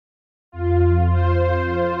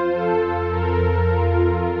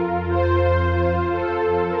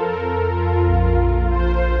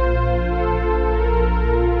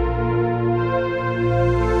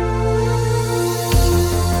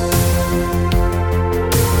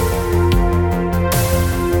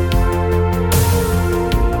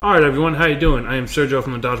All right, everyone. How you doing? I am Sergio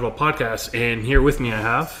from the Dodgeball Podcast, and here with me I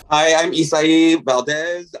have... Hi, I'm Isai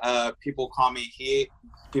Valdez. People call me he.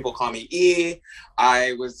 People call me E.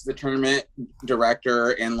 I was the tournament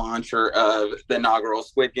director and launcher of the inaugural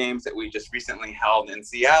Squid Games that we just recently held in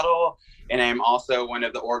Seattle. And I'm also one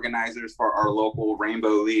of the organizers for our local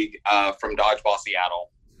Rainbow League from Dodgeball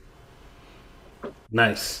Seattle.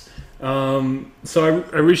 Nice. So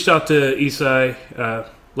I reached out to Isai,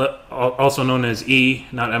 also known as E,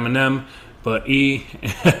 not Eminem, but E,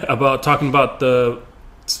 about talking about the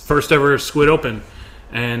first ever Squid Open.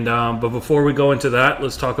 And but before we go into that,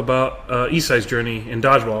 let's talk about Isai's journey in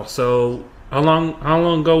dodgeball. So how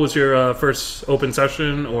long ago was your first open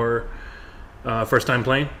session or first time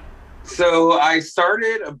playing? So I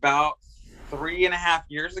started about 3.5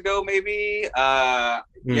 years ago, maybe. Yeah,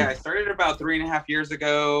 I started about 3.5 years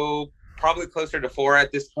ago, probably closer to 4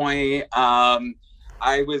 at this point.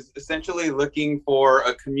 I was essentially looking for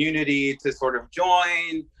a community to sort of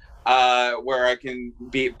join, where I can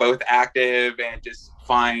be both active and just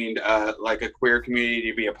find like a queer community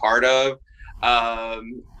to be a part of.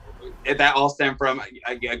 That all stemmed from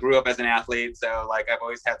I grew up as an athlete, so like I've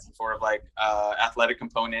always had some sort of like athletic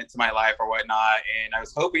component to my life or whatnot, and I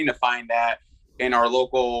was hoping to find that in our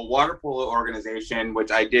local water polo organization, which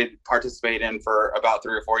I did participate in for about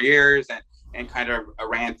 3 or 4 years, and kind of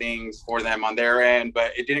ran things for them on their end,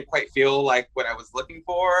 but it didn't quite feel like what I was looking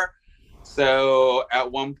for. So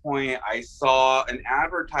at one point I saw an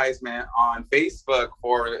advertisement on Facebook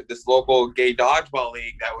for this local gay dodgeball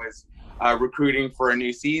league that was recruiting for a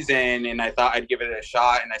new season, and I thought I'd give it a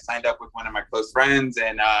shot, and I signed up with one of my close friends,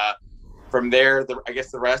 and from there, I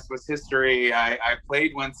guess the rest was history. I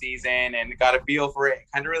played one season and got a feel for it,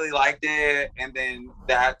 kind of really liked it, and then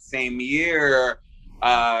that same year,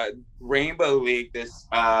 Rainbow League,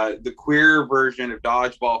 the queer version of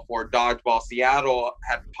dodgeball for Dodgeball Seattle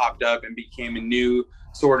had popped up and became a new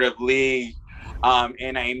sort of league.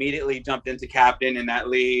 And I immediately jumped into captain in that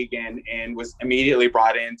league and was immediately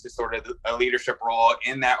brought into sort of a leadership role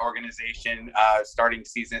in that organization, starting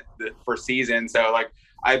the first season. So like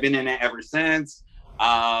I've been in it ever since.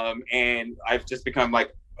 And I've just become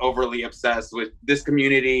like overly obsessed with this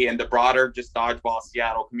community and the broader just Dodgeball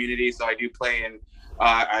Seattle community. So I do play in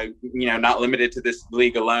not limited to this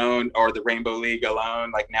league alone or the Rainbow League alone.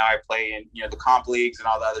 Like now I play in, the comp leagues and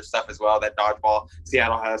all the other stuff as well that Dodgeball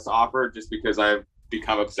Seattle has to offer, just because I've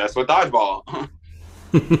become obsessed with dodgeball.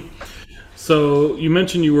 So you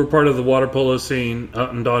mentioned you were part of the water polo scene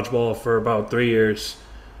out in dodgeball for about 3 years,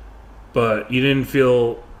 but you didn't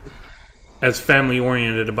feel as family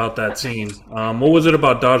oriented about that scene. What was it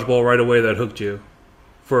about dodgeball right away that hooked you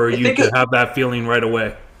for you to have that feeling right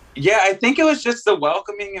away? Yeah, I think it was just the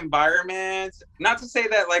welcoming environment. Not to say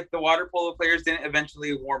that like the water polo players didn't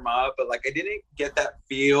eventually warm up, but like I didn't get that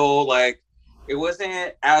feel. Like it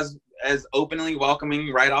wasn't as openly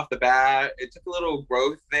welcoming right off the bat. It took a little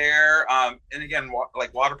growth there. And again,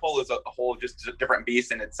 like water polo is a whole just a different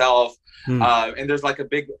beast in itself. And there's like a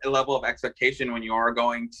big level of expectation when you are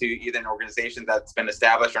going to either an organization that's been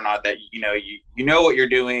established or not, that you know what you're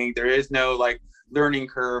doing. There is no like learning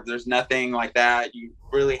curve. There's nothing like that. You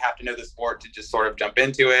really have to know the sport to just sort of jump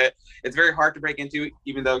into it. It's very hard to break into,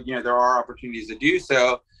 even though there are opportunities to do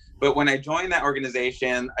so. But when I joined that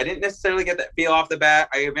organization, I didn't necessarily get that feel off the bat.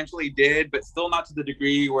 I eventually did, but still not to the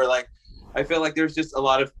degree where like I feel like there's just a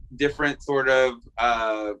lot of different sort of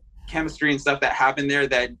chemistry and stuff that happened there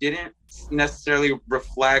that didn't necessarily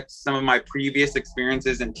reflect some of my previous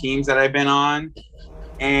experiences and teams that I've been on.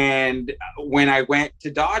 And when I went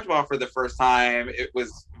to dodgeball for the first time, it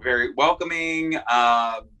was very welcoming.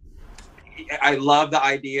 I love the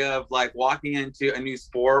idea of like walking into a new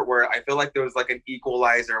sport where I feel like there was like an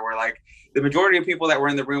equalizer, where like the majority of people that were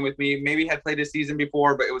in the room with me maybe had played a season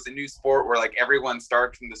before, but it was a new sport where like everyone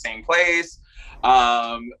starts from the same place.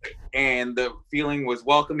 And the feeling was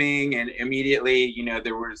welcoming, and immediately,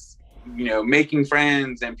 there was, making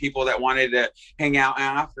friends and people that wanted to hang out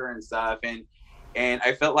after and stuff. And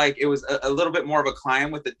I felt like it was a little bit more of a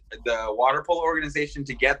climb with the water polo organization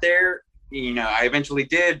to get there. I eventually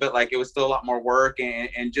did, but like it was still a lot more work,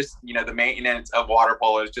 and just, the maintenance of water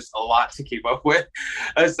polo is just a lot to keep up with.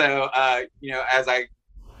 So, as I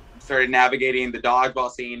started navigating the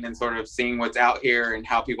dodgeball scene and sort of seeing what's out here and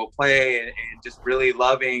how people play, and just really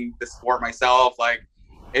loving the sport myself, like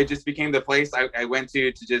it just became the place I went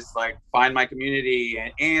to just like find my community.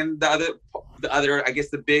 And the other, I guess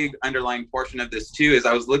the big underlying portion of this too, is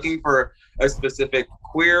I was looking for a specific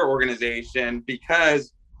queer organization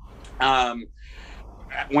because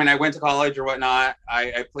when I went to college or whatnot,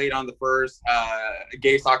 I played on the first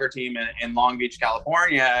gay soccer team in Long Beach,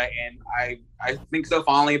 California, and I think so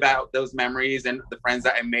fondly about those memories and the friends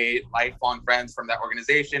that I made, lifelong friends from that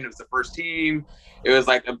organization. It was the first team. It was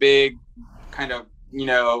like a big kind of,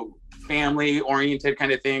 family oriented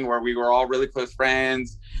kind of thing where we were all really close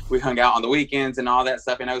friends. We hung out on the weekends and all that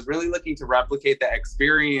stuff. And I was really looking to replicate that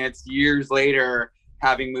experience years later,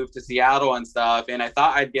 having moved to Seattle and stuff. And I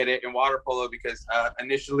thought I'd get it in water polo because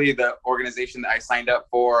initially the organization that I signed up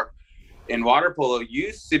for in water polo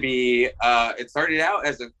used to be, it started out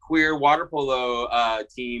as a queer water polo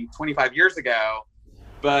team 25 years ago.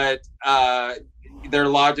 But their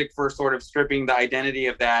logic for sort of stripping the identity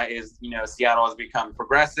of that is, Seattle has become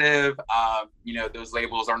progressive. Those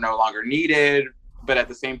labels are no longer needed. But at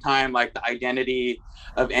the same time, like the identity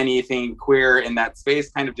of anything queer in that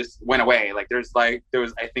space kind of just went away. Like I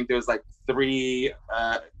think there was like three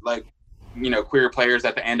queer players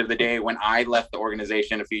at the end of the day when I left the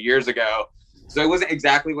organization a few years ago. So it wasn't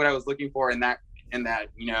exactly what I was looking for in that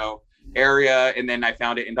area. And then I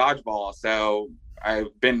found it in dodgeball. So I've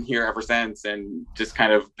been here ever since and just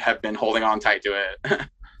kind of have been holding on tight to it.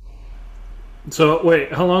 So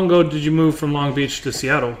wait, how long ago did you move from Long Beach to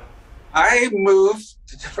Seattle? I moved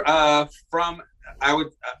from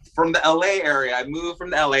the LA area. I moved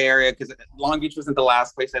from the LA area because Long Beach wasn't the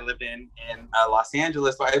last place I lived in Los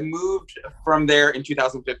Angeles. So I moved from there in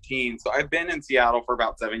 2015. So I've been in Seattle for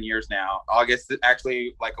about 7 years now. August,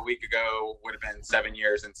 actually, like a week ago, would have been 7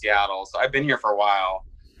 years in Seattle. So I've been here for a while.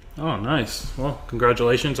 Oh, nice. Well,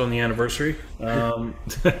 congratulations on the anniversary. But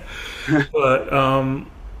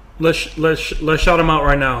let's shout them out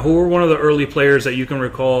right now. Who were one of the early players that you can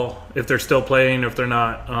recall, if they're still playing, if they're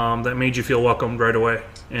not, that made you feel welcomed right away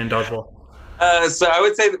in dodgeball? So I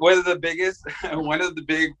would say one of the biggest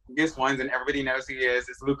ones, and everybody knows who he is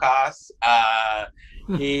Lucas.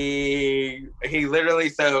 He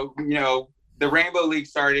literally, the Rainbow League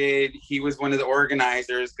started. He was one of the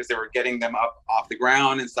organizers because they were getting them up off the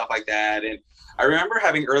ground and stuff like that. And I remember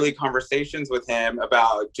having early conversations with him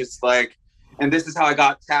about just like, and this is how I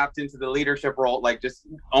got tapped into the leadership role, like just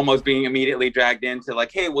almost being immediately dragged into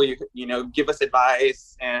like, hey, will you give us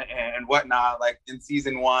advice and whatnot, like in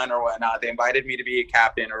season 1 or whatnot. They invited me to be a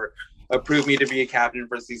captain or approved me to be a captain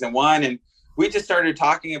for season 1. And we just started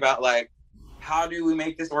talking about like, how do we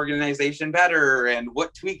make this organization better and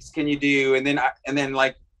what tweaks can you do? And then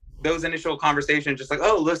like those initial conversations, just like,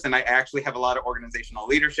 oh, listen, I actually have a lot of organizational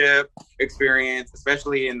leadership experience,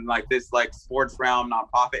 especially in like this like sports realm,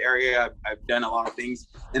 nonprofit area. I've done a lot of things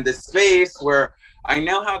in this space where I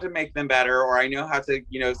know how to make them better, or I know how to,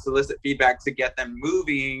 solicit feedback to get them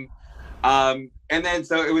moving. And then,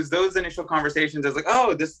 so it was those initial conversations. I was like,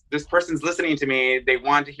 oh, this person's listening to me. They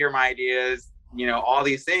want to hear my ideas, all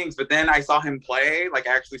these things. But then I saw him play, like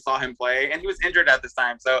I actually saw him play, and he was injured at this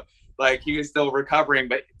time. So like he was still recovering,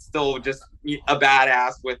 but still just a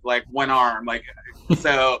badass with like one arm. Like,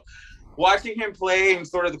 so watching him play and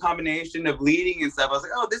sort of the combination of leading and stuff, I was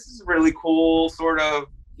like, oh, this is really cool sort of,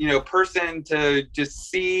 person to just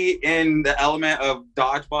see in the element of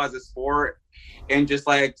dodgeball as a sport and just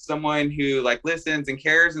like someone who like listens and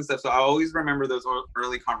cares and stuff. So I always remember those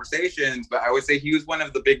early conversations, but I would say he was one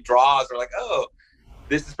of the big draws where like, oh,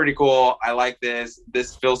 this is pretty cool. I like this.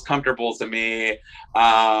 This feels comfortable to me.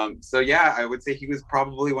 So yeah, I would say he was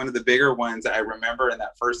probably one of the bigger ones that I remember in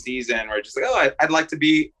that first season where just like, oh, I'd like to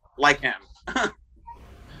be like him.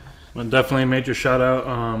 Well, definitely a major shout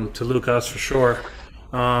out to Lucas for sure.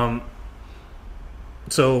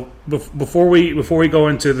 So before we go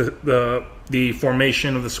into the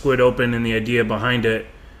formation of the Squid Open and the idea behind it,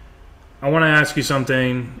 I want to ask you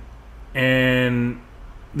something, and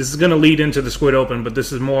this is going to lead into the Squid Open, but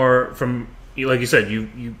this is more from, like you said,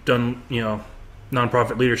 you've done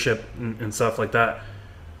nonprofit leadership and stuff like that.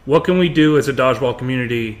 What can we do as a dodgeball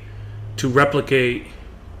community to replicate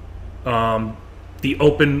the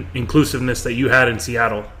open inclusiveness that you had in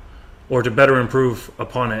Seattle, or to better improve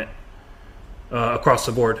upon it across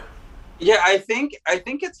the board? Yeah, I think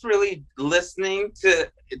it's really listening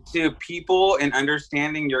to people and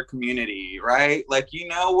understanding your community, right? Like,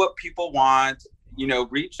 what people want,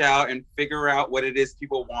 reach out and figure out what it is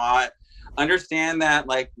people want. Understand that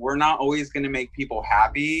like we're not always going to make people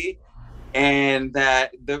happy, and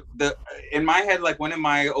that the in my head, like one of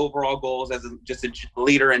my overall goals as just a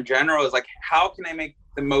leader in general is like, how can I make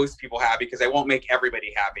the most people happy, because I won't make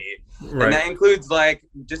everybody happy. Right. And that includes like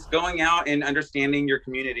just going out and understanding your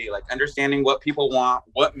community, like understanding what people want,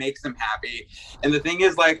 what makes them happy. And the thing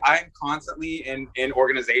is, like, I'm constantly in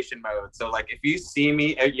organization mode. So like if you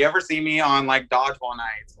ever see me on like dodgeball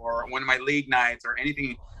nights or one of my league nights or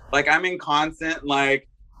anything, Like I'm in constant like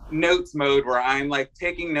notes mode where I'm like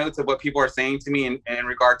taking notes of what people are saying to me in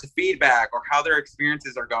regard to feedback or how their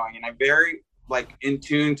experiences are going. And I'm very like in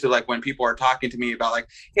tune to like when people are talking to me about like,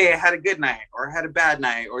 hey, I had a good night or I had a bad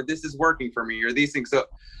night or this is working for me or these things. So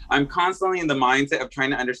I'm constantly in the mindset of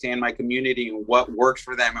trying to understand my community and what works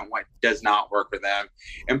for them and what does not work for them.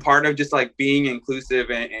 And part of just like being inclusive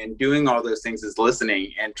and doing all those things is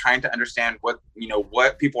listening and trying to understand what, you know,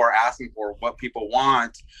 what people are asking for, what people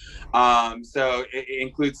want. So it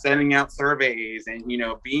includes sending out surveys and, you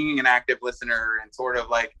know, being an active listener and sort of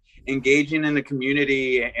like engaging in the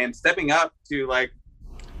community and stepping up to like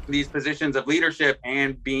these positions of leadership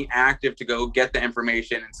and being active to go get the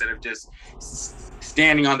information instead of just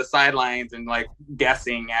standing on the sidelines and like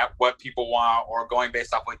guessing at what people want or going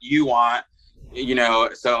based off what you want, you know.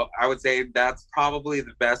 So I would say that's probably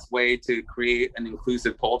the best way to create an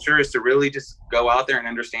inclusive culture is to really just go out there and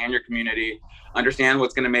understand your community, understand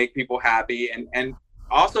what's going to make people happy, and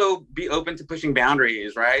also be open to pushing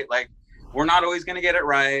boundaries, right? Like we're not always going to get it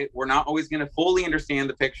right. We're not always going to fully understand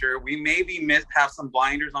the picture. We may be have some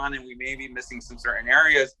blinders on and we may be missing some certain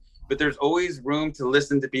areas, but there's always room to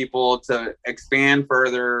listen to people, to expand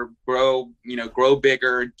further, grow, you know, grow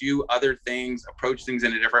bigger, do other things, approach things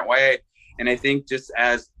in a different way. And I think just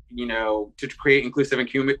as, you know, to create inclusive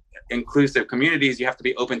communities, you have to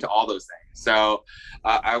be open to all those things. So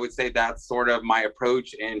I would say that's sort of my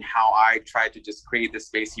approach and how I try to just create this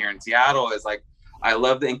space here in Seattle is like, I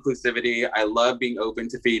love the inclusivity. I love being open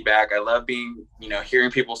to feedback. I love being, you know,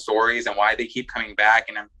 hearing people's stories and why they keep coming back.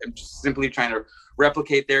 And I'm just simply trying to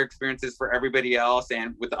replicate their experiences for everybody else.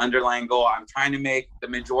 And with the underlying goal, I'm trying to make the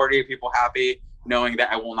majority of people happy, knowing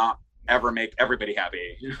that I will not ever make everybody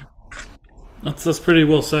happy. That's pretty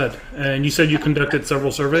well said. And you said you conducted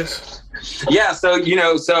several surveys? Yeah. So, you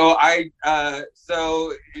know, so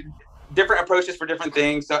different approaches for different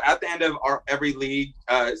things. So at the end of every league,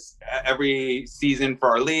 every season for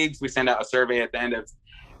our leagues, we send out a survey at the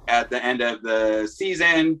end of the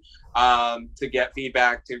season to get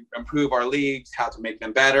feedback to improve our leagues, how to make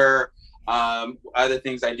them better. Other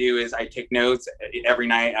things I do is I take notes every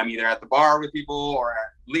night. I'm either at the bar with people or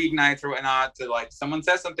at league nights or whatnot to like someone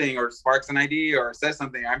says something or sparks an idea or says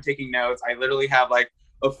something. I'm taking notes. I literally have like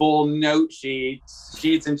a full note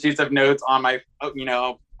sheets and sheets of notes on my, you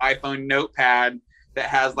know, iPhone notepad that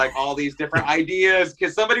has like all these different ideas,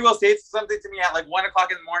 because somebody will say something to me at like 1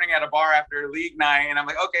 o'clock in the morning at a bar after a league night, and I'm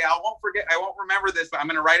like, okay, I won't remember this, but I'm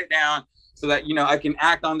gonna write it down so that, you know, I can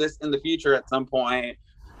act on this in the future at some point.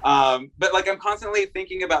 But like I'm constantly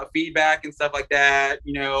thinking about feedback and stuff like that,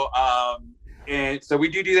 you know. And so we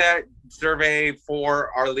do that survey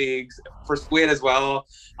for our leagues, for Squid as well.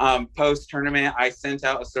 Post tournament, I sent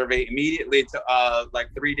out a survey immediately to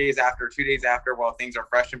like 3 days after, 2 days after, while things are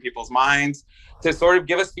fresh in people's minds, to sort of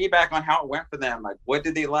give us feedback on how it went for them. Like, what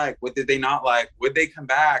did they like? What did they not like? Would they come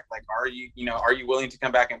back? Like, are you willing to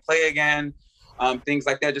come back and play again? Things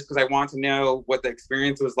like that, just because I want to know what the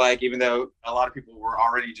experience was like, even though a lot of people were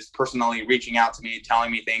already just personally reaching out to me,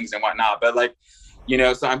 telling me things and whatnot. But like, you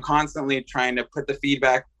know, so I'm constantly trying to put the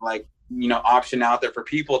feedback, like, you know, option out there for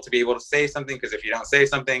people to be able to say something, because if you don't say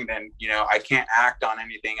something, then, you know, I can't act on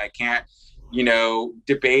anything. I can't, you know,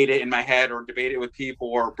 debate it in my head or debate it with people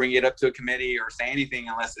or bring it up to a committee or say anything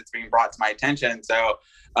unless it's being brought to my attention. So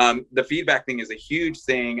the feedback thing is a huge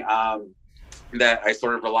thing that I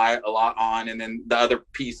sort of rely a lot on. And then the other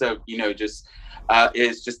piece of, you know, just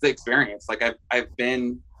is just the experience. Like I've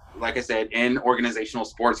been, like I said, in organizational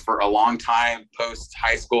sports for a long time, post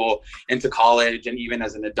high school into college, and even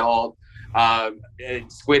as an adult.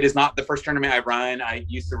 Squid is not the first tournament I've run. I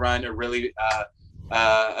used to run a really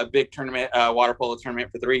a big tournament, water polo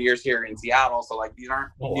tournament for 3 years here in Seattle. So like these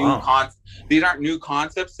aren't new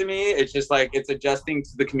concepts to me. It's just like it's adjusting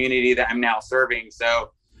to the community that I'm now serving.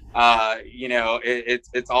 So you know,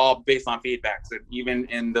 it's all based on feedback. So even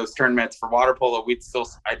in those tournaments for water polo,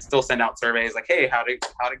 I'd still send out surveys like, hey, how'd it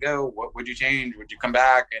go? What would you change? Would you come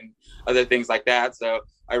back? And other things like that. So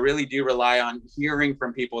I really do rely on hearing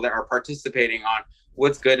from people that are participating on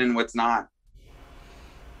what's good and what's not.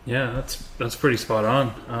 Yeah, that's pretty spot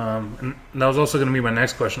on. And that was also going to be my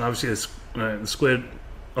next question. Obviously, the Squid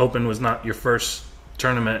Open was not your first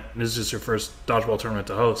tournament. This is just your first dodgeball tournament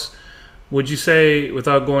to host. Would you say,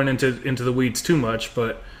 without going into the weeds too much,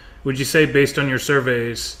 but would you say based on your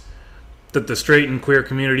surveys that the straight and queer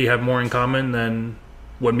community have more in common than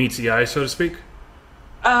what meets the eye, so to speak?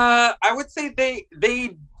 I would say they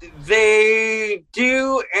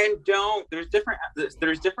do and don't. There's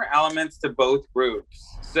different elements to both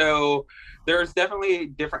groups. So there's definitely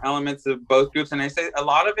different elements of both groups, and I say a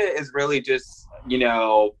lot of it is really just,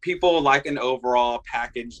 people like an overall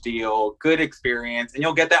package deal, good experience, and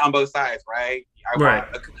you'll get that on both sides, right? I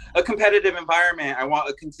Right. want a competitive environment. I want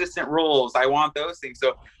a consistent rules. I want those things.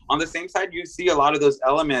 So on the same side, you see a lot of those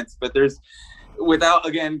elements, but there's, without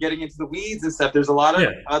again getting into the weeds and stuff, there's a lot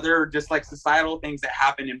of other just like societal things that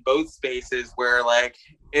happen in both spaces where, like,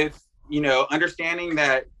 if understanding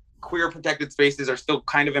that queer protected spaces are still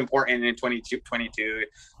kind of important in 2022,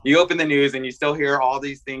 you open the news and you still hear all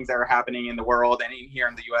these things that are happening in the world and here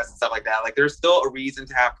in the US and stuff like that. Like, there's still a reason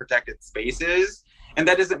to have protected spaces, and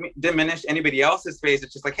that doesn't diminish anybody else's space.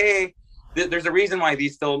 It's just like, hey, there's a reason why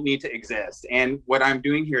these still need to exist. And what I'm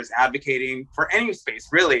doing here is advocating for any space,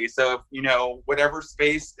 really. So, whatever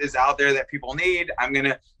space is out there that people need, I'm going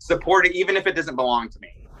to support it, even if it doesn't belong to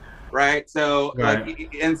me. Right. So, like,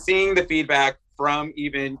 and seeing the feedback from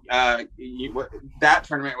even that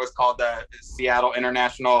tournament was called the Seattle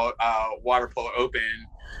International Water Polo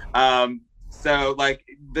Open. So, like,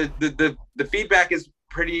 the feedback is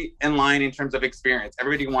pretty in line in terms of experience.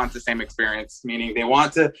 Everybody wants the same experience, meaning they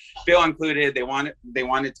want to feel included. They want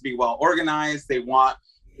it to be well organized. They want,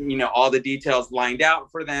 all the details lined out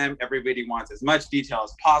for them. Everybody wants as much detail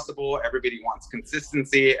as possible. Everybody wants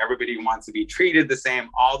consistency. Everybody wants to be treated the same.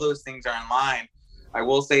 All those things are in line. I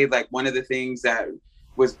will say, like, one of the things that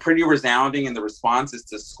was pretty resounding in the responses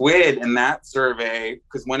to Squid in that survey,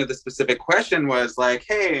 because one of the specific question was like,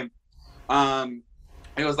 hey,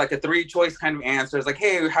 it was like a 3-choice kind of answer. It's like,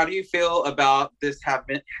 hey, how do you feel about this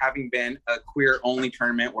having been a queer-only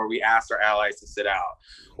tournament where we asked our allies to sit out?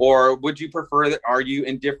 Or would you prefer that? Are you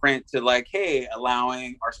indifferent to, like, hey,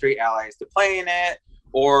 allowing our straight allies to play in it?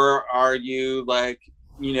 Or are you, like,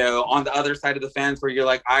 on the other side of the fence where you're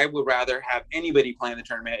like, I would rather have anybody play in the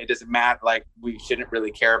tournament. It doesn't matter. Like, we shouldn't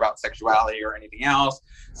really care about sexuality or anything else.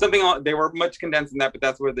 They were much condensed in that, but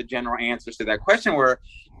that's where the general answers to that question were.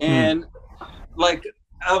 And like,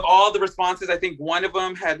 of all the responses, I think one of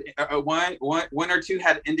them had one or two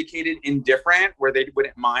had indicated indifferent, where they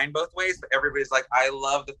wouldn't mind both ways. But everybody's like, I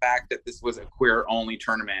love the fact that this was a queer-only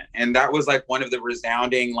tournament, and that was like one of the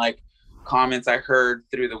resounding, like, comments I heard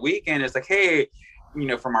through the weekend. It's like, hey,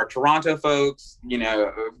 from our Toronto folks,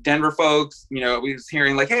 Denver folks, we was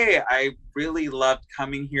hearing like, hey, I really loved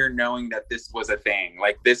coming here knowing that this was a thing.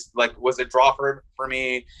 Like, this, like, was a draw for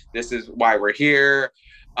me. This is why we're here.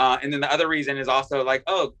 And then the other reason is also like,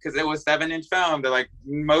 oh, because it was 7-inch foam. They're like,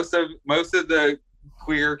 most of the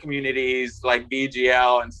queer communities like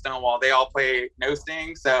BGL and Stonewall, they all play no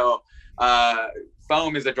sting. So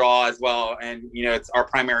foam is a draw as well. And, it's our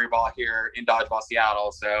primary ball here in Dodgeball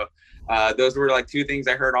Seattle. So those were like 2 things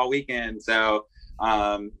I heard all weekend. So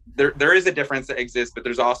there is a difference that exists, but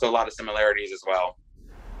there's also a lot of similarities as well.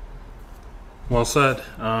 Well said.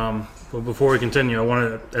 But before we continue, I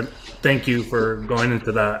want to thank you for going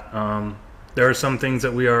into that. There are some things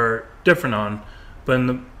that we are different on,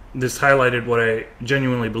 but this highlighted what I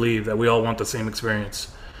genuinely believe, that we all want the same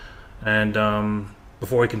experience. And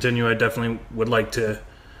before we continue, I definitely would like to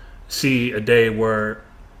see a day where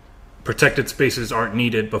protected spaces aren't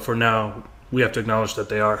needed, but for now, we have to acknowledge that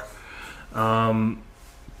they are.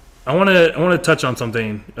 I want to touch on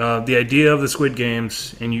something. The idea of the Squid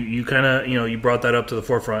Games, and you kind of you brought that up to the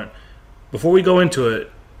forefront. Before we go into it,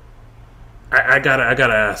 I gotta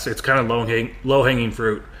ask. It's kind of low hanging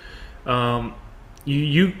fruit.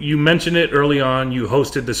 You mentioned it early on. You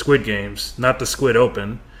hosted the Squid Games, not the Squid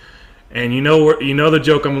Open, and you know the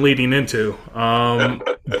joke I'm leading into.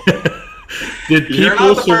 You're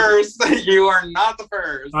not the first. You are not the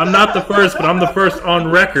first. I'm not the first, but I'm the first on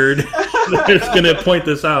record that's going to point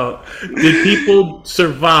this out. Did people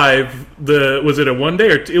survive was it a 1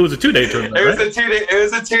 day or it was a 2-day tournament? It was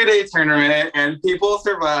a 2-day tournament, and people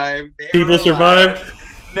survived. People survived.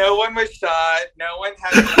 No one was shot. No one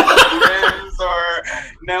had rims, or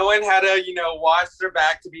no one had to, watch their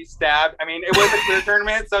back to be stabbed. I mean, it was a clear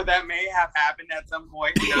tournament, so that may have happened at some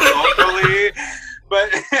point, locally.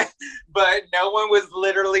 But no one was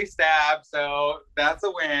literally stabbed, so that's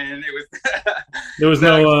a win. It was. There was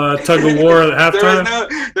no tug of war at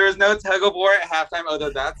halftime. There was no tug of war at halftime.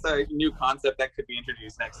 Although that's a new concept that could be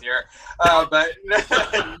introduced next year. But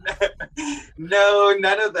no,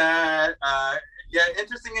 none of that. Yeah,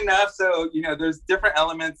 interesting enough. So, there's different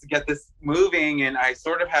elements to get this moving, and I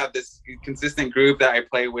sort of have this consistent group that I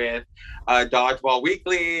play with, Dodgeball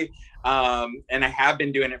Weekly. And I have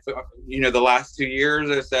been doing it for, the last 2 years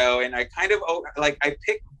or so. And I kind of like, I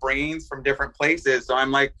pick brains from different places. So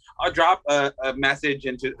I'm like, I'll drop a message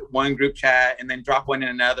into one group chat and then drop one in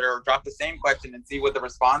another, or drop the same question and see what the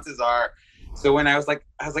responses are. So when I was like,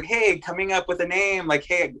 hey, coming up with a name, like,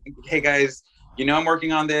 hey guys, I'm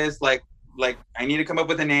working on this. Like I need to come up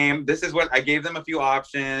with a name. This is what I gave them, a few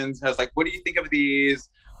options. I was like, what do you think of these?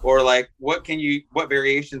 Or like, what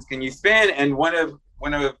variations can you spin? And one of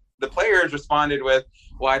the players responded with,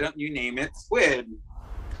 why don't you name it Squid?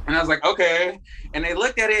 And I was like, okay. And they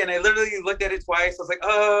looked at it, and I literally looked at it twice. I was like,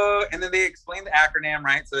 oh. And then they explained the acronym,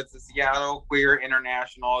 right? So it's the Seattle Queer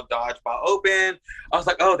International Dodgeball Open. I was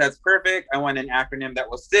like, oh, that's perfect. I want an acronym that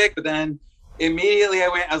will stick. But then immediately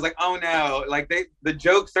I was like, oh no. Like the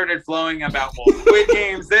joke started flowing about, well, Squid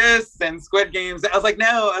Games this and Squid Games that. I was like,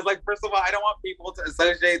 no. I was like, first of all, I don't want people to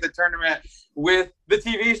associate the tournament with the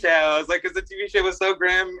TV show. I was like, because the TV show was so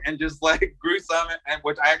grim and just like gruesome, and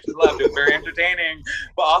which I actually loved. It was very entertaining.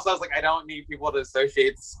 But also I was like, I don't need people to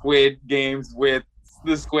associate Squid Games with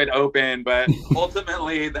the Squid Open. But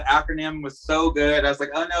ultimately the acronym was so good. I was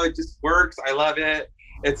like, oh no, it just works. I love it.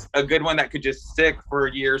 It's a good one that could just stick for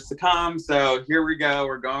years to come. So here we go.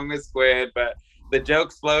 We're going with Squid. But the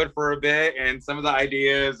jokes flowed for a bit, and some of the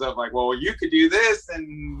ideas of like, well, you could do this,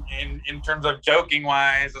 and in terms of joking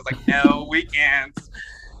wise, I was like, no, we can't.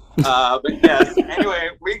 But yes, anyway,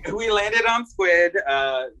 we landed on Squid.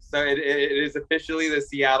 So it is officially the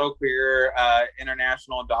Seattle Queer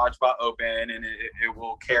International Dodgeball Open, and it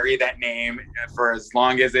will carry that name for as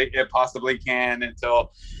long as it possibly can,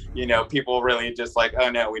 until people really just like, oh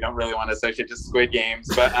no, we don't really want to associate to Squid Games.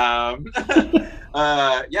 But so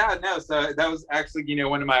that was actually,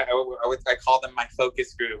 one of my, I call them my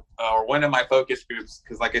focus group, or one of my focus groups,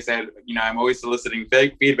 because like I said, I'm always soliciting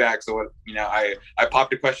feedback. So I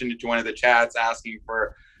popped a question into one of the chats asking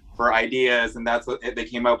for ideas, and that's what they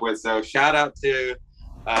came up with. So shout out to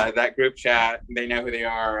that group chat. They know who they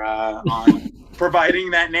are, on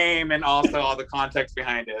providing that name and also all the context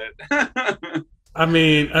behind it. I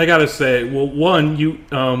mean, I gotta say, well, one,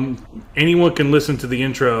 anyone can listen to the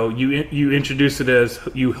intro. You introduced it as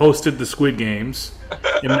you hosted the Squid Games,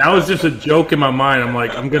 and that was just a joke in my mind. I'm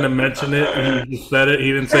like, I'm gonna mention it, and he just said it.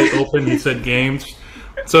 He didn't say open, he said games.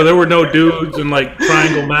 So there were no dudes in like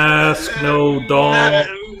triangle mask, no doll.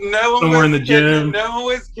 No one somewhere in the gym. No one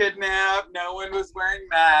was kidnapped. No one was wearing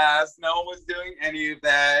masks. No one was doing any of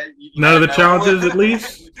that. None of the challenges, at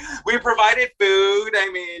least. We provided food. I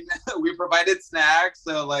mean, we provided snacks.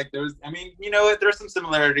 So like, there's some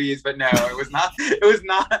similarities, but no, it was not. It was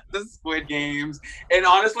not the Squid Games. And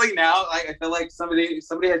honestly, now I feel like somebody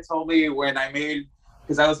had told me when I made.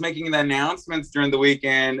 Because I was making the announcements during the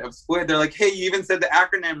weekend of Squid, they're like, "Hey, you even said the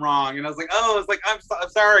acronym wrong," and I was like, "Oh, it's like I'm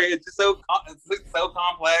sorry. It's just so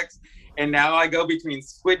complex." And now I go between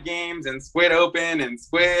Squid Games and Squid Open and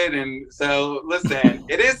Squid, and so listen,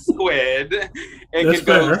 it is Squid. It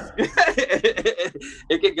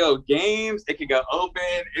could go games. It could go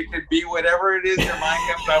open. It could be whatever it is your mind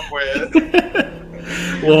comes up with.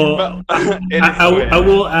 Well, I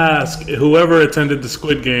will ask whoever attended the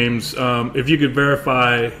Squid Games if you could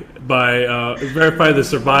verify the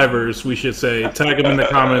survivors. We should say, tag them in the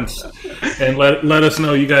comments and let us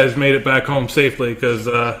know you guys made it back home safely, because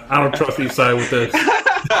I don't trust Isai with this.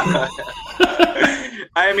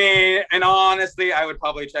 I mean, and honestly, I would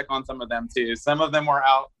probably check on some of them too. Some of them were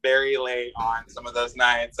out very late on some of those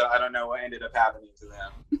nights, so I don't know what ended up happening to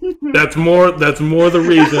them. That's more the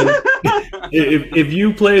reason. If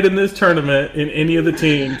you played in this tournament in any of the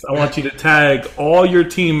teams, I want you to tag all your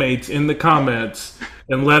teammates in the comments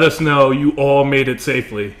and let us know you all made it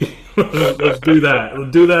safely. Let's do that.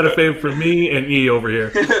 Let's do that a favor for me and E over here.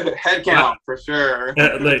 Head count for sure.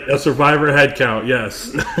 Like a survivor head count,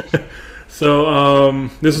 yes. So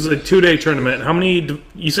this is a 2-day tournament. How many?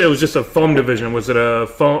 You said it was just a foam division. Was it a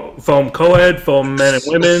foam co-ed, foam men and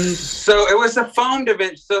women? So it was a foam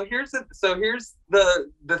division. So here's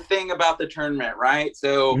the thing about the tournament, right?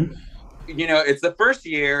 So. Mm-hmm. It's the first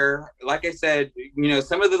year. Like I said,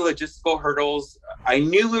 some of the logistical hurdles I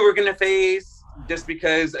knew we were going to face, just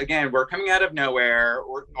because, again, we're coming out of nowhere,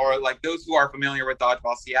 or like those who are familiar with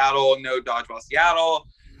Dodgeball Seattle know Dodgeball Seattle.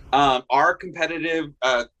 Our competitive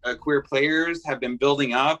queer players have been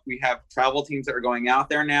building up. We have travel teams that are going out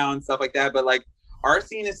there now and stuff like that. But like, our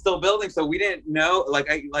scene is still building, so we didn't know.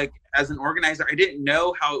 As an organizer, I didn't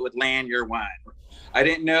know how it would land year one. I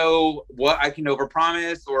didn't know what I can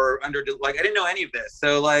overpromise or I didn't know any of this.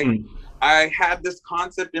 So I had this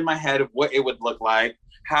concept in my head of what it would look like,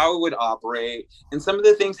 how it would operate. And some of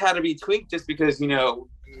the things had to be tweaked just because,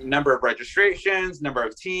 number of registrations, number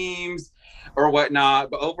of teams, or whatnot.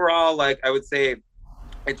 But overall, like I would say,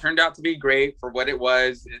 it turned out to be great for what it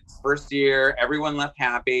was. It's first year, everyone left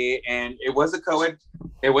happy, and it was a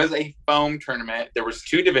foam tournament. There was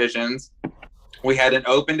 2 divisions. We had an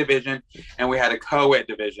open division and we had a co-ed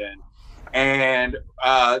division. And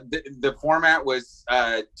the format was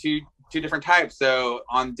two different types. So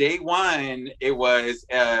on day 1, it was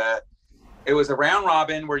a round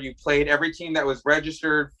robin where you played every team that was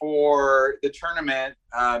registered for the tournament,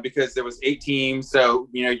 because there was 8 teams. So,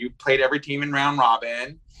 you played every team in round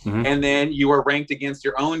robin. Mm-hmm. And then you were ranked against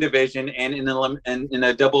your own division. And in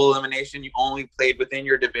a double elimination, you only played within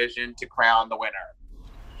your division to crown the winner.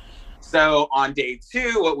 So on day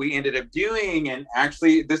 2, what we ended up doing, and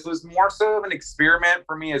actually this was more so of an experiment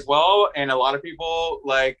for me as well, and a lot of people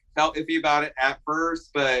felt iffy about it at first,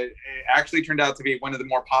 but it actually turned out to be one of the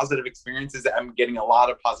more positive experiences that I'm getting a lot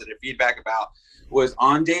of positive feedback about, was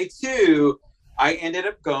on day 2, I ended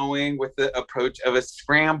up going with the approach of a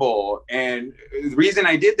scramble. And the reason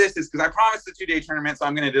I did this is because I promised a 2-day tournament, so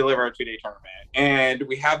I'm going to deliver a 2-day tournament. And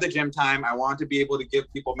we have the gym time. I want to be able to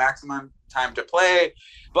give people maximum time to play,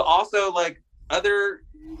 but also other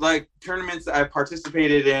tournaments that I've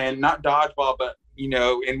participated in, not dodgeball, but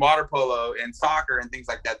in water polo and soccer and things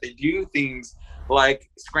like that. They do things like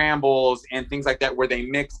scrambles and things like that where they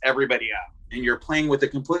mix everybody up. And you're playing with a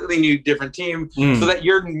completely new, different team, so that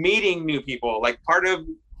you're meeting new people. Like, part of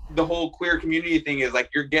the whole queer community thing is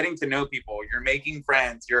you're getting to know people, you're making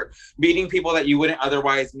friends, you're meeting people that you wouldn't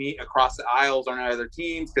otherwise meet across the aisles on other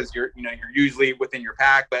teams, because you're usually within your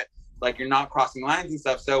pack, but you're not crossing lines and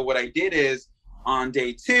stuff. So what I did is on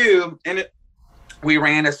day 2, we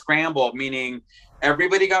ran a scramble, meaning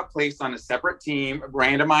everybody got placed on a separate team,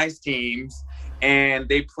 randomized teams, and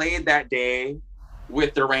they played that day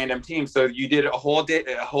with their random team. So you did a whole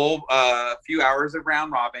few hours of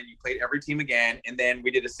round robin. You played every team again, and then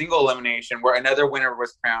we did a single elimination where another winner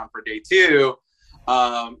was crowned for day 2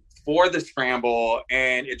 for the scramble,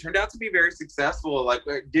 and it turned out to be very successful. I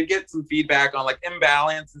did get some feedback on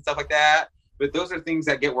imbalance and stuff like that, but those are things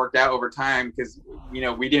that get worked out over time, because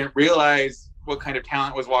we didn't realize what kind of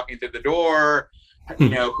talent was walking through the door,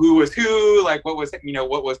 who was who,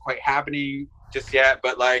 what was quite happening just yet.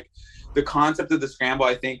 But the concept of the scramble,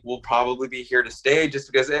 I think, will probably be here to stay,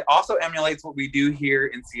 just because it also emulates what we do here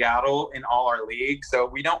in Seattle in all our leagues. So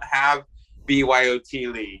we don't have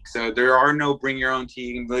BYOT league. So there are no bring your own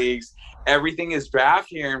team leagues. Everything is draft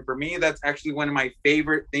here. And for me, that's actually one of my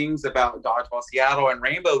favorite things about Dodgeball Seattle and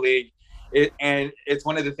Rainbow League. And it's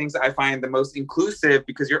one of the things that I find the most inclusive,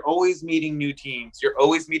 because you're always meeting new teams. You're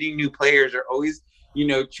always meeting new players. You're always,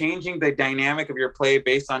 changing the dynamic of your play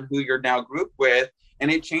based on who you're now grouped with. And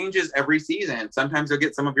it changes every season. Sometimes you'll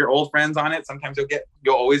get some of your old friends on it. Sometimes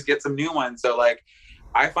you'll always get some new ones. So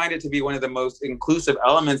I find it to be one of the most inclusive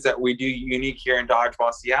elements that we do unique here in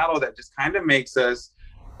Dodgeball Seattle, that just kind of makes us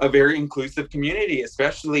a very inclusive community,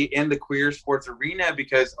 especially in the queer sports arena,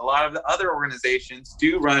 because a lot of the other organizations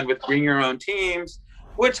do run with bring your own teams,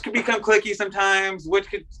 which could become cliquey sometimes, which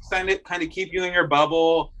could kind of keep you in your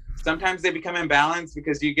bubble. Sometimes they become imbalanced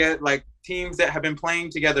because you get teams that have been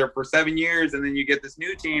playing together for 7 years, and then you get this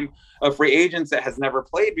new team of free agents that has never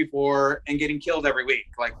played before and getting killed every week.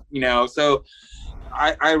 So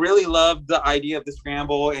I really love the idea of the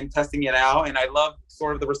scramble and testing it out, and I love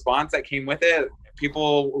sort of the response that came with it.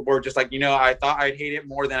 People were just I thought I'd hate it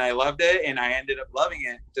more than I loved it, and I ended up loving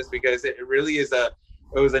it, just because it really is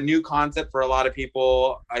it was a new concept for a lot of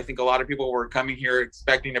people. I think a lot of people were coming here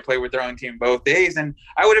expecting to play with their own team both days, and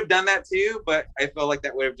I would have done that too, but I feel like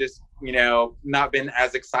that would have just not been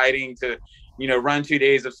as exciting to run 2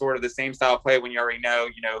 days of sort of the same style play when you already know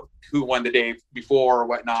who won the day before or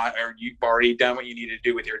whatnot, or you've already done what you need to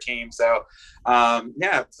do with your team. So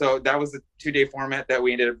so that was the 2-day format that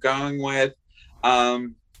we ended up going with.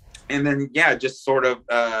 And then, just sort of,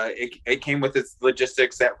 it came with its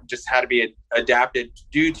logistics that just had to be adapted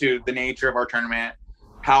due to the nature of our tournament,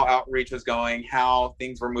 how outreach was going, how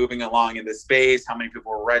things were moving along in the space, how many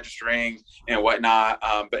people were registering and whatnot.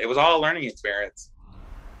 But it was all a learning experience.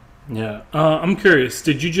 Yeah. I'm curious,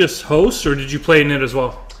 did you just host, or did you play in it as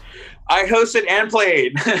well? I hosted and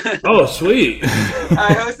played. Oh, sweet.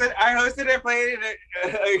 I hosted and played.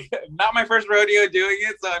 Not my first rodeo doing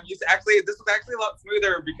it, so I'm used to, this was actually a lot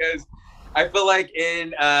smoother, because I feel like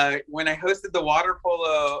when I hosted the water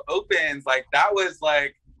polo opens, that was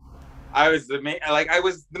I was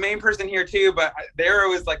the main person here too, but there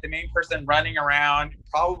was the main person running around,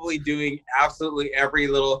 probably doing absolutely every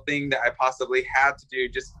little thing that I possibly had to do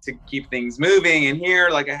just to keep things moving. And here,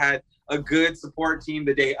 I had a good support team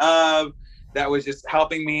the day of that was just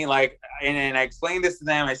helping me. And I explained this to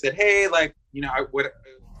them. I said, hey,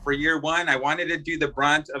 for year one, I wanted to do the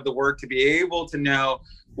brunt of the work to be able to know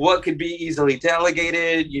what could be easily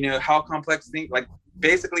delegated, you know, how complex things, like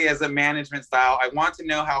basically as a management style, I want to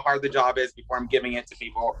know how hard the job is before I'm giving it to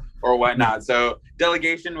people or whatnot. So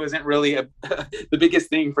delegation wasn't really the biggest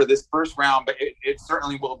thing for this first round, but it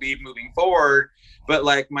certainly will be moving forward. But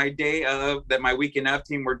like my day of that, my weekend of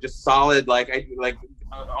team were just solid.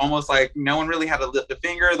 Almost like no one really had to lift a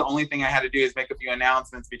finger. The only thing I had to do is make a few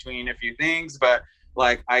announcements between a few things, but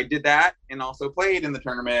like I did that and also played in the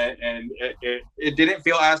tournament, and it didn't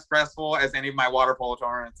feel as stressful as any of my water polo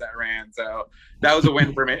tournaments that I ran. So that was a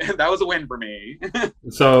win for me. That was a win for me.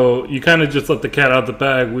 So you kind of just let the cat out of the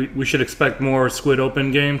bag. We should expect more Squid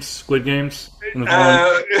games in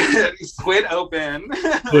the Squid Open.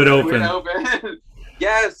 Squid Open. Squid Open.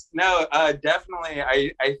 Yes, no, definitely.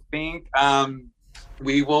 I think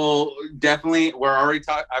we will definitely.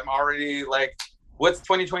 I'm already like, what's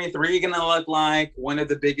 2023 going to look like? One of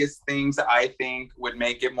the biggest things that I think would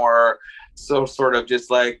make it more so sort of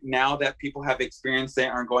just like now that people have experienced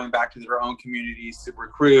it and going back to their own communities to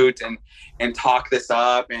recruit and talk this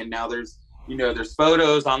up. And now there's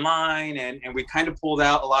photos online and we kind of pulled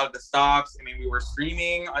out a lot of the stops. I mean, we were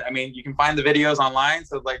streaming. I mean, you can find the videos online.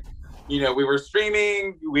 So like, you know, we were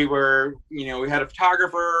streaming, we had a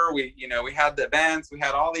photographer, we had the events, we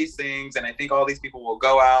had all these things. And I think all these people will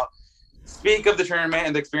go out, speak of the tournament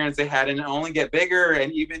and the experience they had, and only get bigger.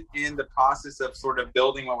 And even in the process of sort of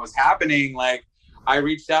building what was happening, like I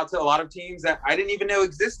reached out to a lot of teams that I didn't even know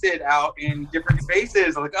existed out in different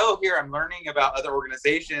spaces. Like, oh, here I'm learning about other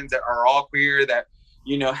organizations that are all queer that,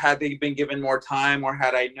 you know, had they been given more time or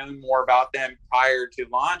had I known more about them prior to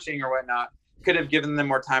launching or whatnot, could have given them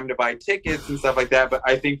more time to buy tickets and stuff like that. But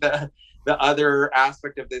I think that the other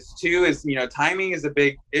aspect of this too is, you know, timing is a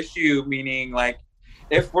big issue, meaning like,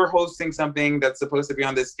 if we're hosting something that's supposed to be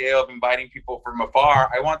on this scale of inviting people from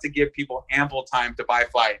afar, I want to give people ample time to buy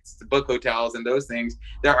flights, to book hotels and those things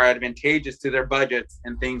that are advantageous to their budgets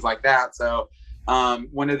and things like that. So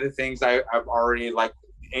one of the things I've already like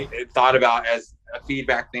thought about as a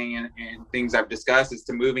feedback thing and things I've discussed is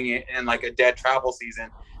to moving it in like a dead travel season.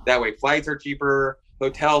 That way flights are cheaper,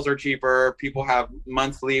 hotels are cheaper, people have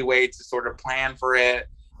months leeway to sort of plan for it.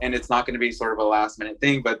 And it's not going to be sort of a last minute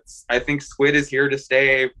thing, but I think Squid is here to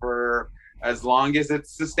stay for as long as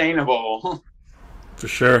it's sustainable. For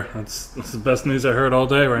sure. That's the best news I heard all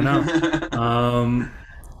day right now.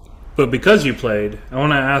 But because you played, I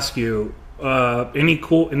want to ask you, any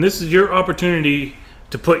cool, and this is your opportunity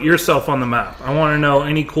to put yourself on the map. I want to know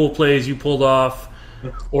any cool plays you pulled off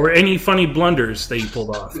or any funny blunders that you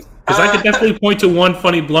pulled off. Because I could definitely point to one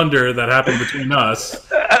funny blunder that happened between us,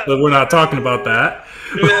 but we're not talking about that.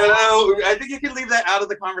 No, I think you can leave that out of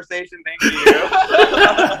the conversation. Thank you.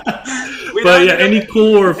 But yeah, any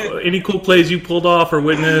cool plays you pulled off or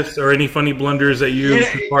witnessed, or any funny blunders that you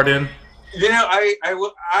took part in? You know, I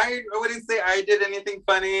wouldn't say I did anything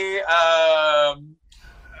funny. I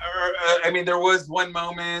mean, there was one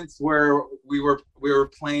moment where we were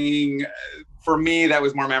playing. For me, that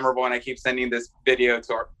was more memorable, and I keep sending this video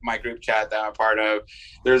to my group chat that I'm part of.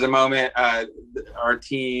 There's a moment,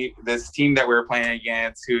 this team that we were playing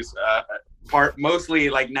against, who's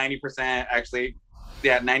mostly like 90%, actually,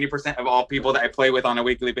 90% of all people that I play with on a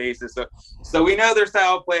weekly basis. So we know their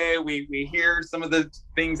style of play. We hear some of the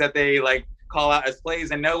things that they like call out as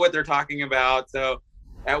plays and know what they're talking about. So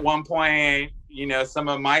at one point, you know, some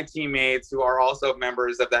of my teammates who are also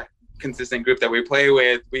members of that consistent group that we play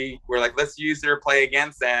with, we were like, let's use their play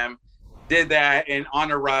against them. Did that, and on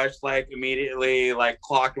a rush, like immediately like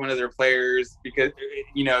clocked one of their players because,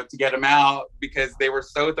 you know, to get them out because they were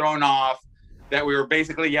so thrown off that we were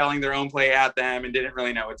basically yelling their own play at them and didn't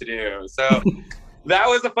really know what to do. So that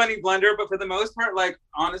was a funny blunder, but for the most part, like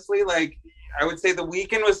honestly, like I would say the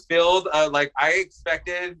weekend was filled like I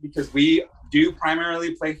expected, because we do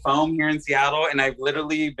primarily play foam here in Seattle, and I've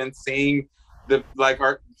literally been seeing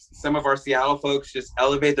some of our Seattle folks just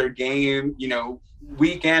elevate their game, you know,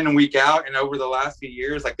 week in and week out. And over the last few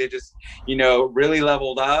years, like they just, you know, really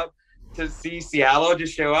leveled up. To see Seattle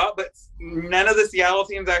just show up, but none of the Seattle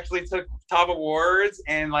teams actually took top awards.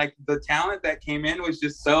 And like the talent that came in was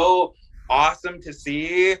just so awesome to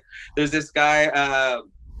see. There's this guy,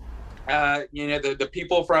 you know, the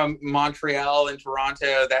people from Montreal and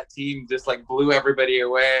Toronto, that team just like blew everybody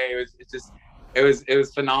away. It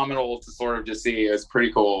was phenomenal to sort of just see. It was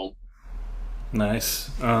pretty cool. Nice.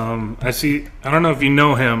 I don't know if you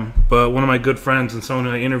know him, but one of my good friends and someone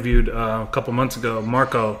I interviewed a couple months ago,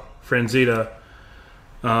 Marco Franzita,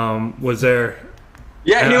 was there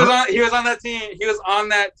Yeah, And he was on that team. He was on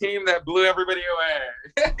that team that blew everybody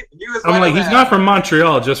away. He was I'm one of like, he's them. not from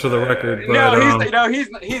Montreal, just for the record, but No, he's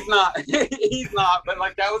not. He's not. But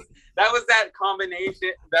like that was that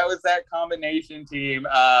combination. That was that combination team.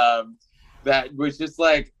 That was just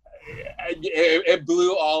like it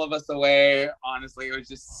blew all of us away. Honestly, it was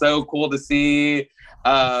just so cool to see.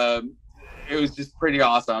 It was just pretty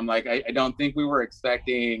awesome. Like I don't think we were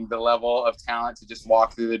expecting the level of talent to just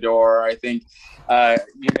walk through the door. I think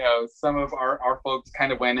some of our folks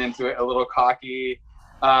kind of went into it a little cocky.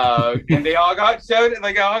 And they all got showed,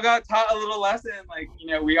 like all got taught a little lesson. Like,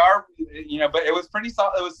 we are, but it was pretty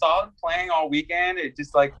solid. It was solid playing all weekend. It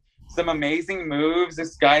just like some amazing moves.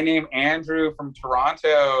 This guy named Andrew from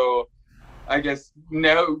Toronto, I guess,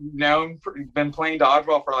 been playing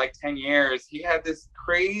dodgeball for like 10 years. He had this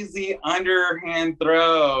crazy underhand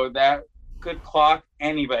throw that could clock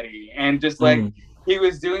anybody. And just like, he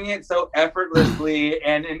was doing it so effortlessly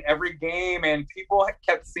and in every game. And people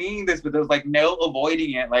kept seeing this, but there was like no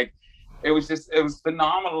avoiding it. Like, it was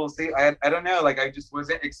phenomenal to see. I don't know. Like, I just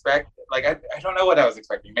wasn't I don't know what I was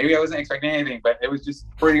expecting. Maybe I wasn't expecting anything, but it was just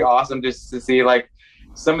pretty awesome just to see like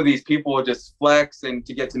some of these people just flex and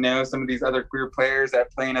to get to know some of these other queer players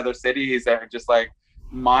that play in other cities that are just like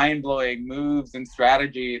mind-blowing moves and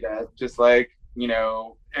strategy that just like,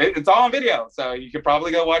 it's all on video. So you could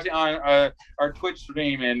probably go watch it on our Twitch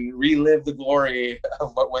stream and relive the glory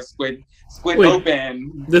of what was Squid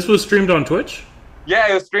Open. This was streamed on Twitch?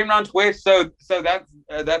 Yeah, it was streamed on Twitch. So that's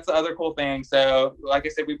the other cool thing. So like I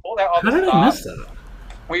said, we pulled out all the stops. How did I miss that?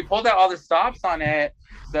 We pulled out all the stops on it.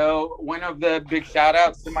 So one of the big shout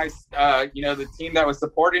outs to my, the team that was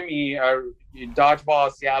supporting me,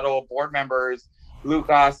 Dodgeball Seattle board members,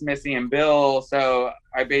 Lucas, Missy, and Bill. So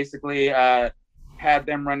I basically had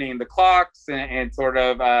them running the clocks and sort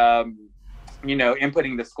of,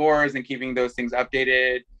 inputting the scores and keeping those things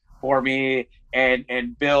updated for me.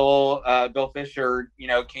 And Bill Fisher,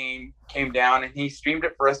 came down and he streamed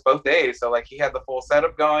it for us both days. So like he had the full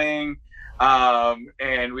setup going.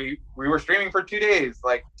 And we were streaming for 2 days,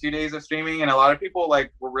 like 2 days of streaming, and a lot of people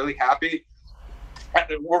like were really happy.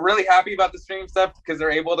 We're really happy about the stream stuff because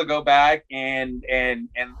they're able to go back and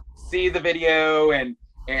see the video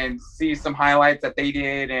and see some highlights that they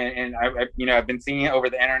did, and I've been seeing it over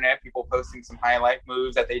the internet, people posting some highlight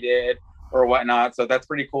moves that they did or whatnot. So that's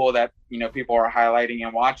pretty cool that people are highlighting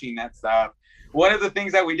and watching that stuff. One of the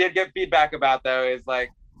things that we did get feedback about though is like,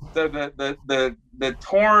 so the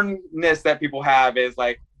tornness that people have is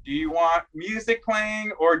like, do you want music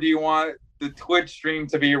playing or do you want the Twitch stream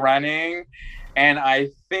to be running? And I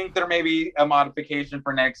think there may be a modification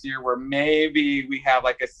for next year where maybe we have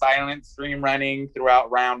like a silent stream running throughout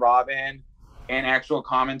round robin and actual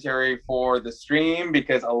commentary for the stream,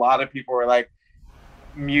 because a lot of people are like,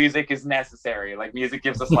 music is necessary. Like music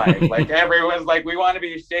gives us life. Like everyone's like, we want to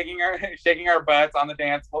be shaking our butts on the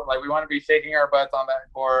dance floor. Like we want to be shaking our butts on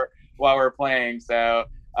that floor while we're playing. So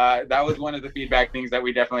that was one of the feedback things that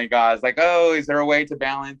we definitely got. Is like, oh, is there a way to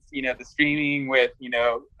balance, the streaming with,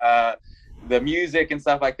 the music and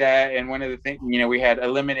stuff like that? And one of the things, we had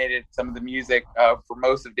eliminated some of the music for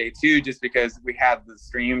most of day 2 just because we had the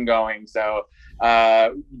stream going. So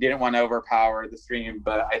didn't want to overpower the stream,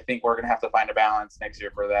 but I think we're going to have to find a balance next year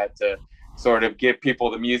for that to sort of give people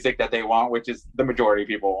the music that they want, which is the majority of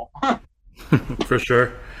people. For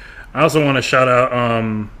sure. I also want to shout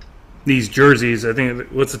out these jerseys. I think,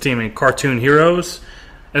 what's the team name? Cartoon Heroes.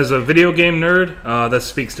 As a video game nerd, that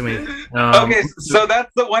speaks to me. Okay, so that's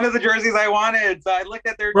one of the jerseys I wanted. So I looked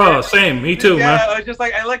at their jerseys. Same, me too, man. I was just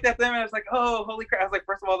like, I looked at them and I was like, oh, holy crap. I was like,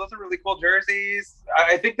 first of all, those are really cool jerseys.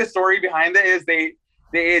 I think the story behind it is they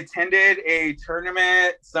attended a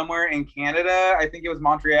tournament somewhere in Canada. I think it was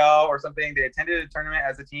Montreal or something. They attended a tournament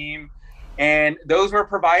as a team, and those were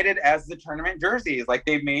provided as the tournament jerseys. Like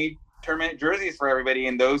they made tournament jerseys for everybody,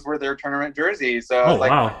 and those were their tournament jerseys. So I was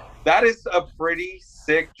like, wow, that is a pretty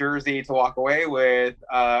sick jersey to walk away with.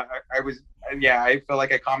 I feel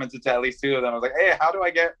like I commented to at least 2 of them. I was like, hey, how do I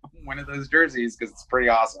get one of those jerseys? Because it's pretty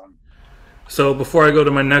awesome. So before I go to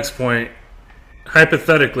my next point,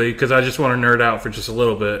 hypothetically, because I just want to nerd out for just a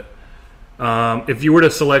little bit, if you were to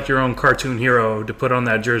select your own cartoon hero to put on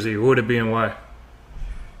that jersey, who would it be and why?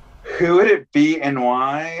 Who would it be and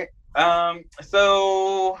why?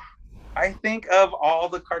 So I think of all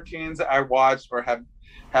the cartoons that I watched or have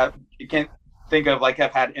can't think of like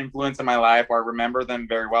have had influence in my life or I remember them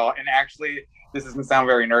very well. And actually, this is gonna sound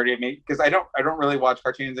very nerdy of me because I don't really watch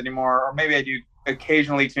cartoons anymore, or maybe I do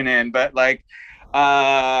occasionally tune in. But like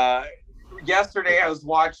yesterday, I was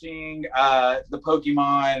watching the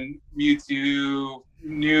Pokemon Mewtwo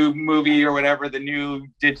new movie or whatever, the new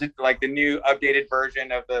like the new updated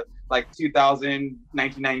version of the like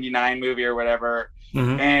 1999 movie or whatever.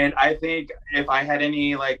 Hmm. And I think if I had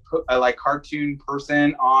any like like cartoon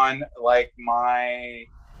person on like my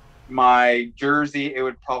jersey, it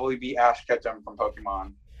would probably be Ash Ketchum from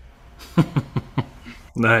Pokemon.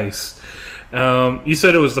 Nice. You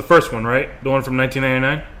said it was the first one, right? The one from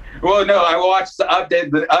 1999. Well, no, I watched the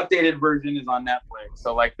update. The updated version is on Netflix.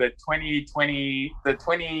 So like the 2020, the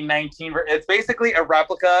 2019, it's basically a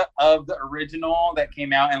replica of the original that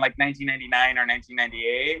came out in like 1999 or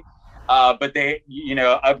 1998. But they,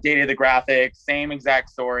 updated the graphics, same exact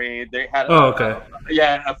story. They had, Oh, okay.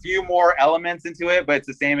 yeah, a few more elements into it, but it's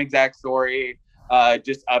the same exact story,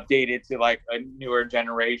 just updated to like a newer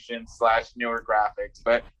generation / newer graphics.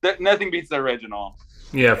 But nothing beats the original.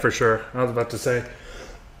 Yeah, for sure. I was about to say.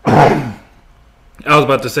 I was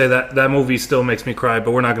about to say that that movie still makes me cry, but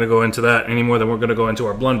we're not going to go into that any more than we're going to go into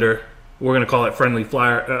our blunder. We're going to call it friendly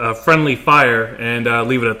fire, and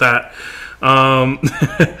leave it at that.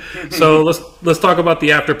 So let's talk about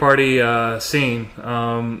the after party scene.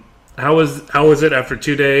 How was it after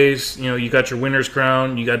 2 days? You got your winner's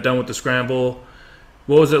crown. You got done with the scramble.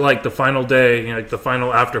 What was it like the final day? Like the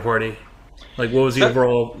final after party? Like what was the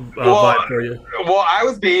overall vibe for you? Well, I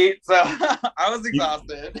was beat, so I was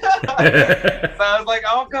exhausted. So I was like,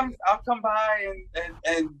 I'll come by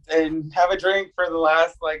and have a drink for the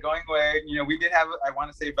last like going away. We did have, I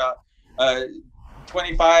want to say about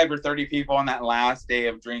 25 or 30 people on that last day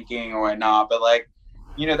of drinking or whatnot. But like,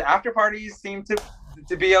 the after parties seemed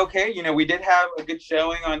to be okay. We did have a good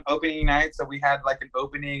showing on opening night, so we had like an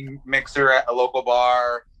opening mixer at a local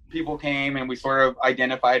bar. People came and we sort of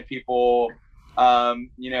identified people,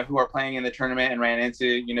 who are playing in the tournament and ran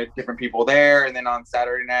into, different people there. And then on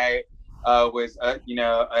Saturday night was,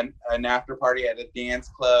 an after party at a dance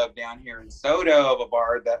club down here in Soto of a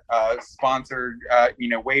bar that sponsored,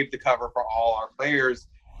 waived the cover for all our players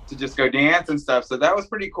to just go dance and stuff. So that was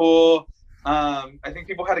pretty cool. I think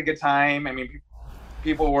people had a good time. I mean,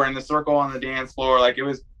 people were in the circle on the dance floor. Like it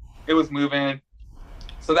was moving.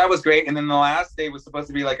 So that was great. And then the last day was supposed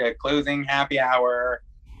to be like a closing happy hour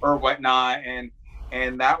or whatnot. And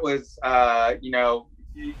that was,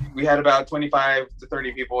 we had about 25 to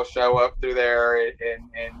 30 people show up through there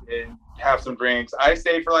and have some drinks. I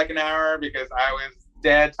stayed for like an hour because I was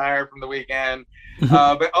dead tired from the weekend.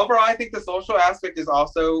 But overall, I think the social aspect is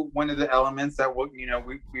also one of the elements that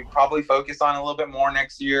we probably focus on a little bit more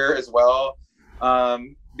next year as well.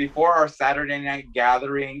 Before our Saturday night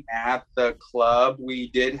gathering at the club, we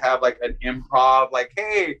did have like an improv, like,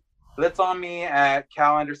 hey, let's all meet at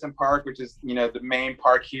Cal Anderson Park, which is, the main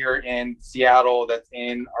park here in Seattle that's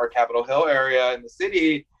in our Capitol Hill area in the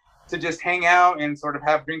city, to just hang out and sort of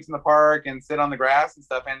have drinks in the park and sit on the grass and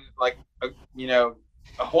stuff. And like,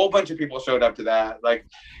 a whole bunch of people showed up to that, like,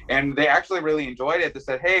 and they actually really enjoyed it. They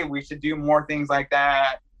said, hey, we should do more things like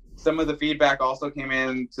that. Some of the feedback also came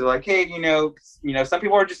in to like, hey, some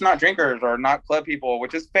people are just not drinkers or not club people,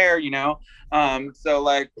 which is fair, so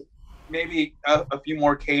like maybe a few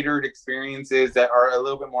more catered experiences that are a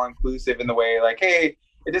little bit more inclusive in the way, like, hey,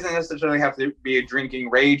 it doesn't necessarily have to be a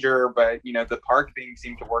drinking rager, but the park thing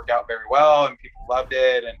seemed to work out very well and people loved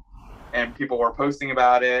it, and people were posting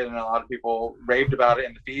about it, and a lot of people raved about it.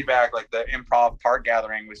 And the feedback, like the improv park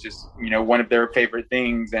gathering, was just one of their favorite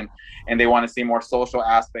things, and they want to see more social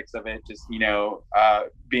aspects of it just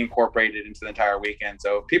be incorporated into the entire weekend.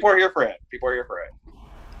 So people are here for it.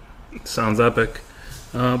 Sounds epic.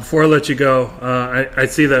 Before I let you go, I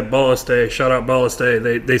see that Balleste, shout out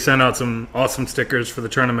Balleste, they sent out some awesome stickers for the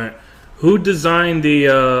tournament. Who designed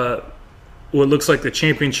the what looks like the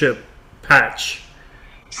championship patch?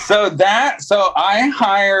 So I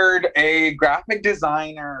hired a graphic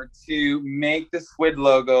designer to make the Squid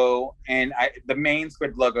logo and the main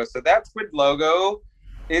Squid logo. So that Squid logo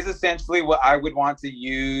is essentially what I would want to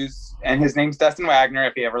use. And his name's Dustin Wagner,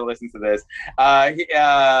 if he ever listens to this,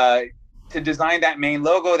 to design that main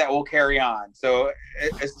logo that will carry on. So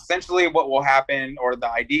it's essentially what will happen, or the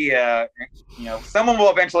idea, someone will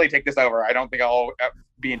eventually take this over. I don't think I'll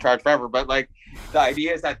be in charge forever, but like the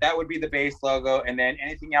idea is that would be the base logo, and then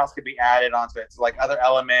anything else could be added onto it. So like other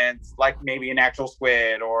elements, like maybe an actual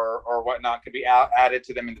squid or whatnot, could be added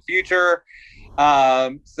to them in the future.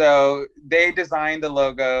 So they designed the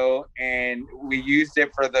logo and we used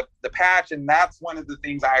it for the patch. And that's one of the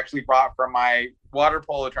things I actually brought from my water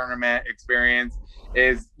polo tournament experience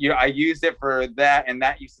is, I used it for that. And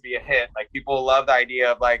that used to be a hit. Like people love the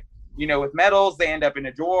idea of like, with medals, they end up in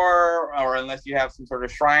a drawer, or unless you have some sort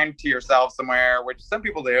of shrine to yourself somewhere, which some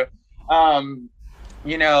people do.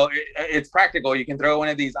 it's practical. You can throw one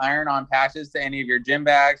of these iron-on patches to any of your gym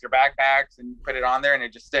bags, your backpacks, and put it on there, and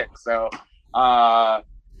it just sticks. So,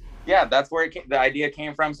 yeah, that's where the idea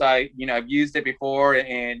came from. So I've used it before,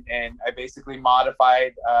 and I basically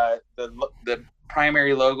modified the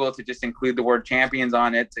primary logo to just include the word champions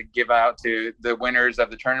on it to give out to the winners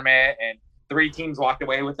of the tournament. And 3 teams walked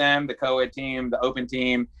away with them: the co-ed team, the open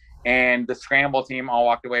team, and the scramble team all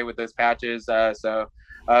walked away with those patches.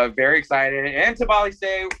 Very excited. And to Bali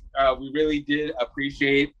State, we really did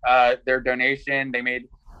appreciate their donation. They made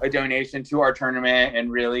a donation to our tournament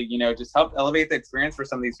and really, just helped elevate the experience for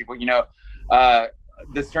some of these people.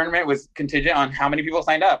 This tournament was contingent on how many people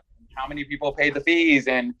signed up, how many people paid the fees,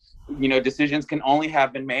 and decisions can only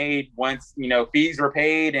have been made once fees were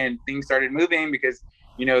paid and things started moving, because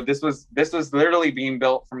this was literally being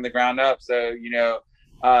built from the ground up. So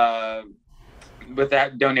with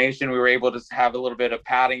that donation, we were able to have a little bit of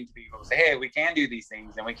padding to be able to say, hey, we can do these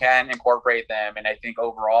things and we can incorporate them. And I think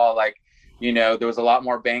overall, there was a lot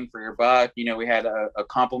more bang for your buck. We had a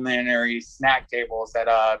complimentary snack table set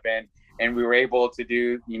up, and we were able to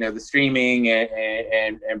do, the streaming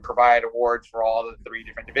and provide awards for all the 3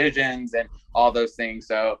 different divisions and all those things.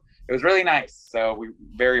 So it was really nice. So we're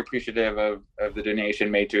very appreciative of the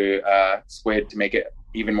donation made to Squid to make it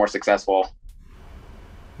even more successful.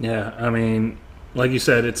 Yeah, I mean, like you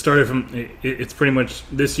said, it started from. It's pretty much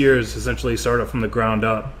this year is essentially started from the ground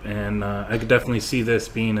up, and I could definitely see this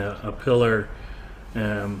being a pillar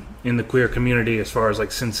in the queer community as far as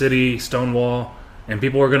like Sin City, Stonewall, and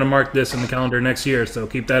people are going to mark this in the calendar next year. So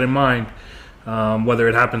keep that in mind. Whether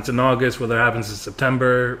it happens in August, whether it happens in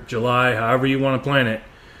September, July, however you want to plan it.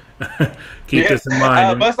 Keep this in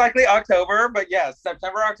mind. Most likely October, but yes,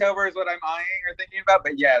 September, October is what I'm eyeing or thinking about.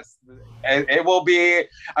 But yes, it will be.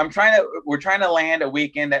 We're trying to land a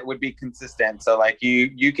weekend that would be consistent. So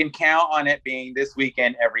you can count on it being this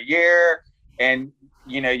weekend every year, and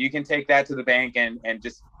you can take that to the bank and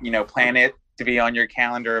just plan it to be on your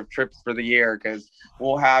calendar of trips for the year, because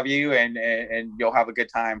we'll have you and you'll have a good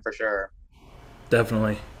time for sure.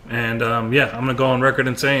 Definitely. And I'm going to go on record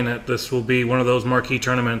in saying that this will be one of those marquee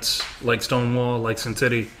tournaments like Stonewall, like Sin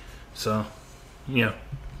City. So,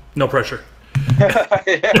 no pressure.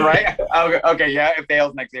 Right? Okay, yeah, it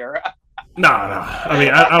fails next year. No. I mean,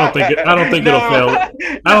 I don't think it'll fail.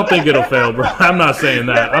 I don't think it'll fail, bro. I'm not saying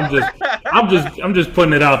that. I'm just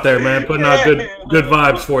putting it out there, man. Putting out good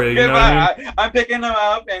vibes for you. You know what I mean? I'm picking them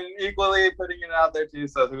up and equally putting it out there too.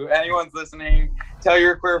 So, who anyone's listening, tell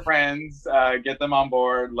your queer friends, get them on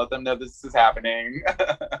board, let them know this is happening.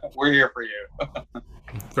 We're here for you.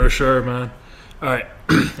 For sure, man. All right,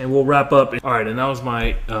 and we'll wrap up. All right, and that was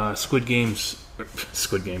my Squid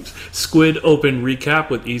Open recap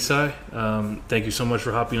with Isai. Thank you so much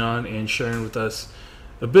for hopping on and sharing with us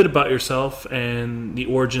a bit about yourself and the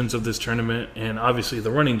origins of this tournament, and obviously the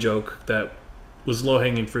running joke that was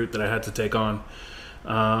low-hanging fruit that I had to take on.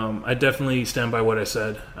 I definitely stand by what I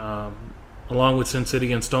said. Along with Sin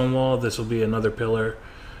City and Stonewall, this will be another pillar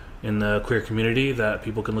in the queer community that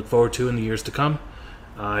people can look forward to in the years to come.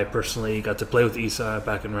 I personally got to play with Isai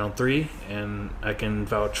back in round 3, and I can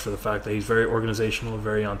vouch for the fact that he's very organizational,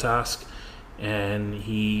 very on task, and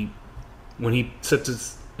when he sets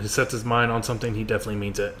his mind on something, he definitely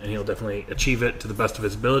means it, and he'll definitely achieve it to the best of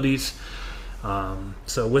his abilities.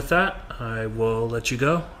 So with that, I will let you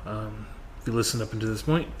go. If you listened up until this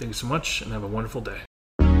point, thank you so much, and have a wonderful day.